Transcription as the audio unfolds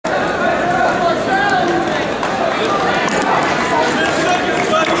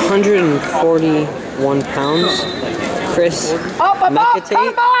141 pounds. Chris Mecate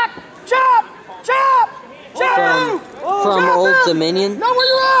from Old Dominion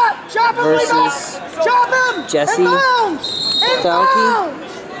versus Jesse Thielke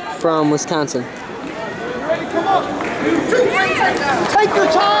from Wisconsin. Take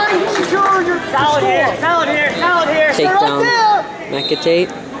your time, secure your salad here. Take down Mecate.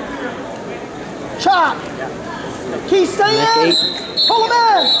 Chop. Key, stay in.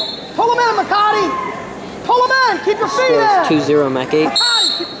 Pull him in, Mecate. Pull him in. Keep your feet in. 2-0 Mecate.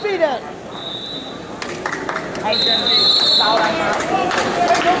 Mecate, keep your feet in. Hey, Jesse. Salad.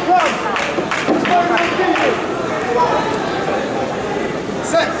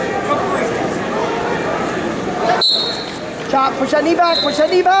 Set. Chop, push that knee back, You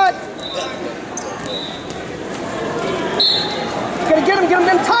gotta get him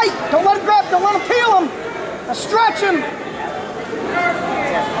in tight. Don't let him grab, don't let him peel him. Now stretch him.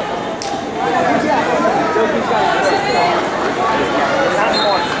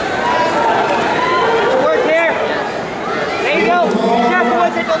 Work here. There you go. Be careful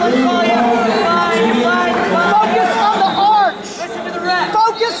with it, don't let him call you. You're fine. Focus on the arch. Listen to the rep.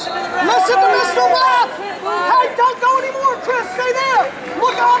 Focus. Listen to Mr. Rep. Hey, don't go anymore, Chris. Stay there.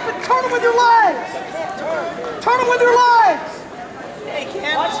 Look up and turn him with your legs. Turn him with your legs. Hey,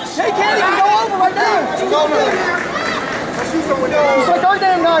 Ken. Hey, Ken, he can go over right now. He's like our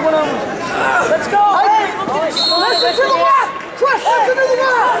damn guy went over. Let's go. Hey, listen to the rep. Chris, listen to the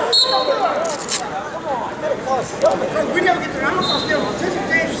rep. We never get to the I'm still listen to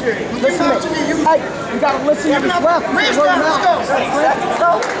me. Hey, you gotta listen to this rep. Let's go.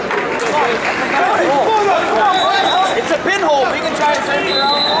 It's a pinhole. We can try to turn it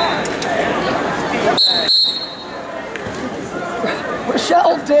around.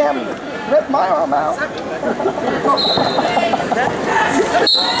 Rochelle, damn, ripped my arm out.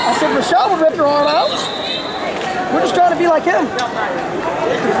 I said Rochelle would rip your arm out. We're just trying to be like him.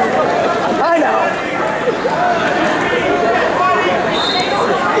 I know.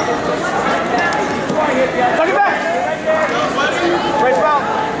 Tuck it back. Raise round.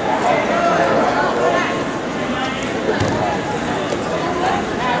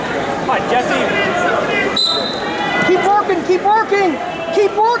 Come on, Jesse. Keep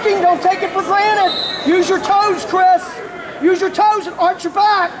working. Don't take it for granted. Use your toes, Chris. Use your toes and arch your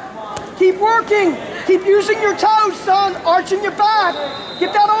back. Keep working. Keep using your toes, son. Arching your back.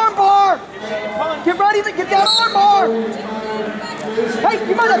 Get that arm bar. Get ready to get that arm bar. Hey,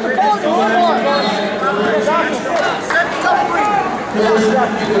 you might have to pull the arm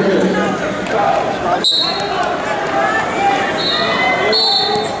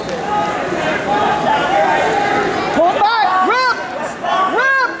Pull it back. Rip.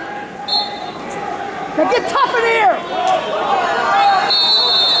 Now get tough in here.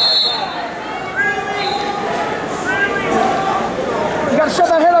 You gotta shove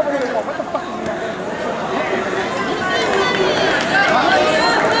that head over here. What the fuck?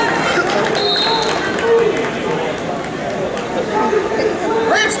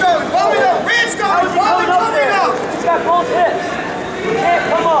 Redstone, pull it up. He's got both hips. You can't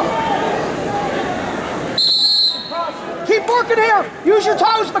come up. Keep working here. Use your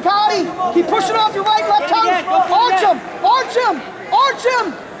toes, Mecate. Keep pushing off your right and left toes.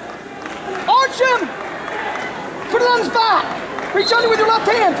 Arch him. Put it on his back. Reach under with your left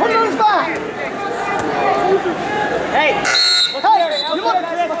hand. Put it on his back. Hey, you look,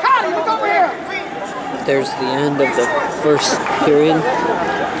 Mecate, look over here. There's the end of the first period.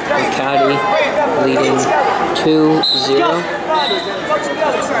 Mecate leading 2-0.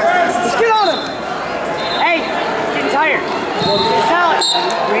 Let's get on him. hey, he's getting tired. Salad.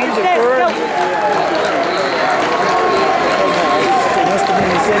 Greens at first. Must have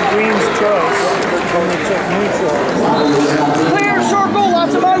been he said Green's choice. Only took neutral. Clear circle,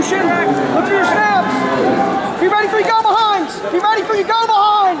 lots of motion. Look for your snaps. Be ready for your go behinds.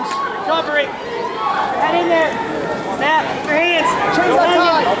 Cover it. Head in there. Snap. Your hands. Change that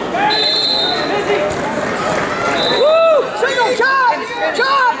time. Woo! Single chop!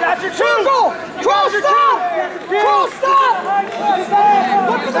 Got your Circle! Crawl stop!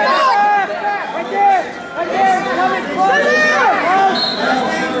 Look for the back! Right there. Coming close. Stay there!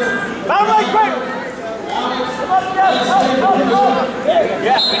 Come right quick.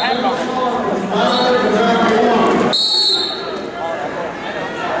 Yeah, we have it already.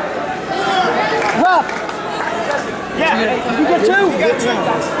 Rough. Yeah. You get two?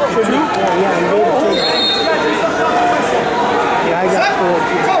 Yeah, I got four.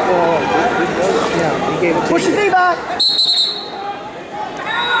 Yeah, he gave it to Push your knee back.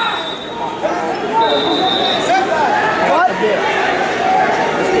 What?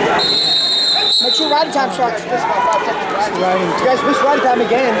 riding time starts. Riding You guys missed riding time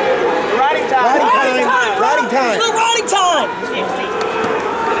again. Riding time. Riding time. It's not riding time.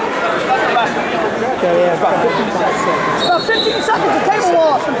 Okay, yeah, about 55 seconds. It's about 15 seconds of table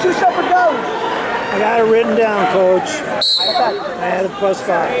loss from 2 separate goes. I got it written down, Coach. Okay. I had a +5.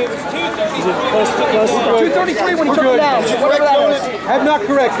 Is it plus 2:33 when he took it down. So whatever that is. Have not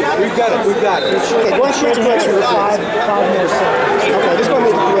corrected. We've got it. We've got it. Okay, one short correction for 5 more seconds. Okay, this one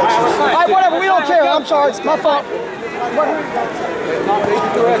made the correction. All right, whatever. We don't care. I'm sorry. It's my fault. Okay,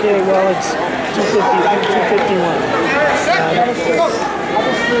 well, it's 251.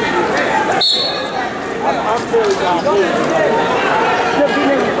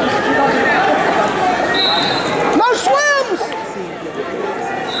 No swims!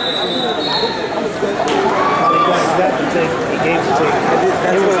 He gave the take.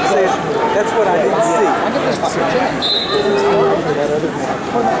 That's what I didn't see. I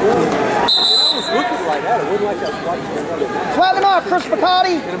was looking like that. It wasn't like I was watching another match. Flatten him out, Chris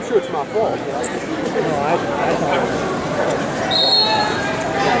Mecate. And I'm sure it's my fault. No, I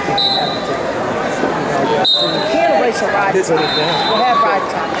You can't erase a ride. put it down. We have ride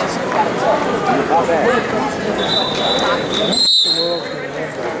time. Not bad.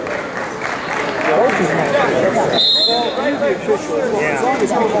 As long as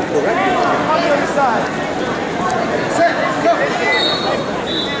we don't correct it. On the other side.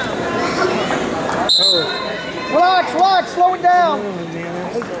 Relax, slow it down.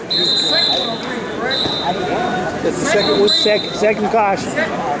 That's the second one. Second caution.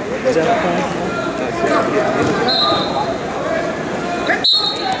 Is that a point?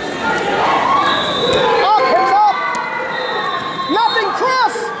 Up, hips up. Nothing,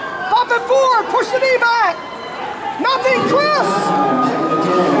 Chris. Pop it forward, push the knee back. Nothing, Chris.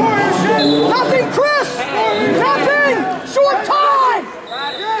 Nothing, Chris. Nothing. Short time.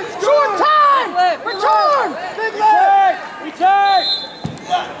 Short time. Return. Big leg. Return.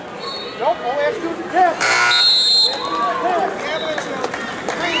 Nope, only have to do the 10.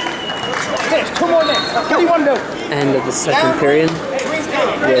 Finish, 2 more minutes. What do you want to do? End of the second period with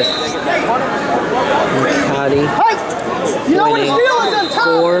Mecate Hey, you know what his winning deal is on top.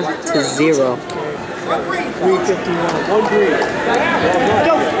 4-0. 351. 1 green.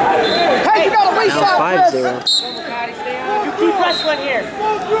 Hey, you got a waste Now out, Chris. 5-0. You keep wrestling here.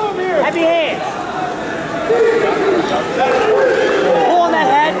 Heavy hands. Pull on that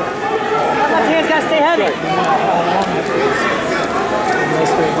head. That left hand's got to stay heavy.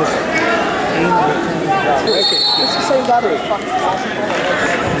 Unless they're just aimed at It's the same guy that was fucking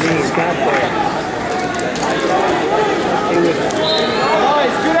he's got there.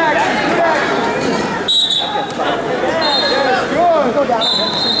 Nice, good action, good action. Good. Go down.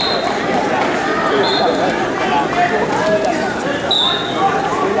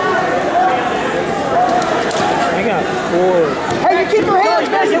 I got 4. Hey, you keep your hands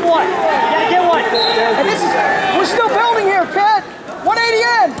You gotta busy. get one. You gotta get one. And this is, we're still building here, kid. 180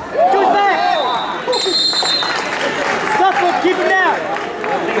 in. Do his back. Stuff him. Keep him down.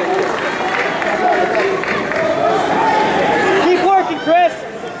 Keep working, Chris.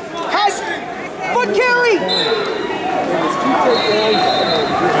 Has foot carry.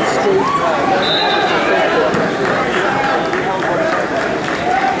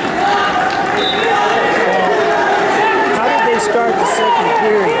 How did they start the second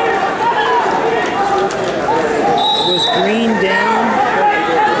period? Was Green down?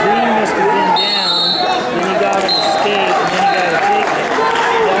 Green must have been down. Then he got an escape, and then he got a ticket.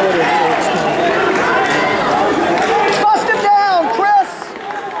 That would have explained. Bust him down, Chris.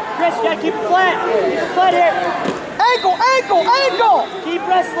 Chris, you gotta keep it flat. Keep it flat here. Ankle, ankle, ankle. Keep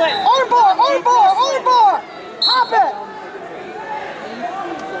wrestling. Arm bar, arm bar, arm bar. Hop it.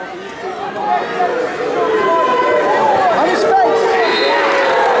 On his face.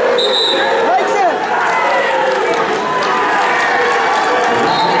 Legs in.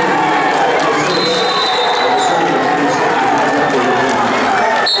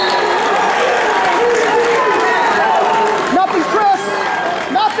 Nothing, Chris.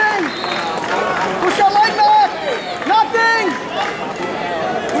 Nothing. Push your leg back. Nothing.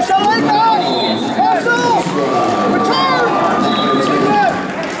 Push your leg back. Hustle. Return.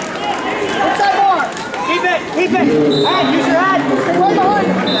 Inside bar. Keep it. Keep it. Head. Use your head. Stay right behind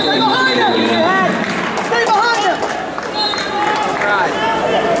him. Stay behind him. Use your head. Stay behind him.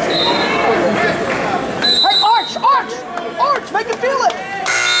 Hey, arch, arch, arch. Make him feel it.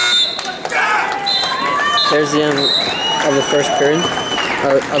 There's the end of the first period,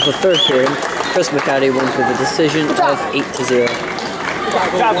 or of the third period. Chris Mecate wins with a decision of 8-0.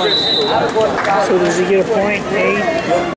 So does he get a point? 8?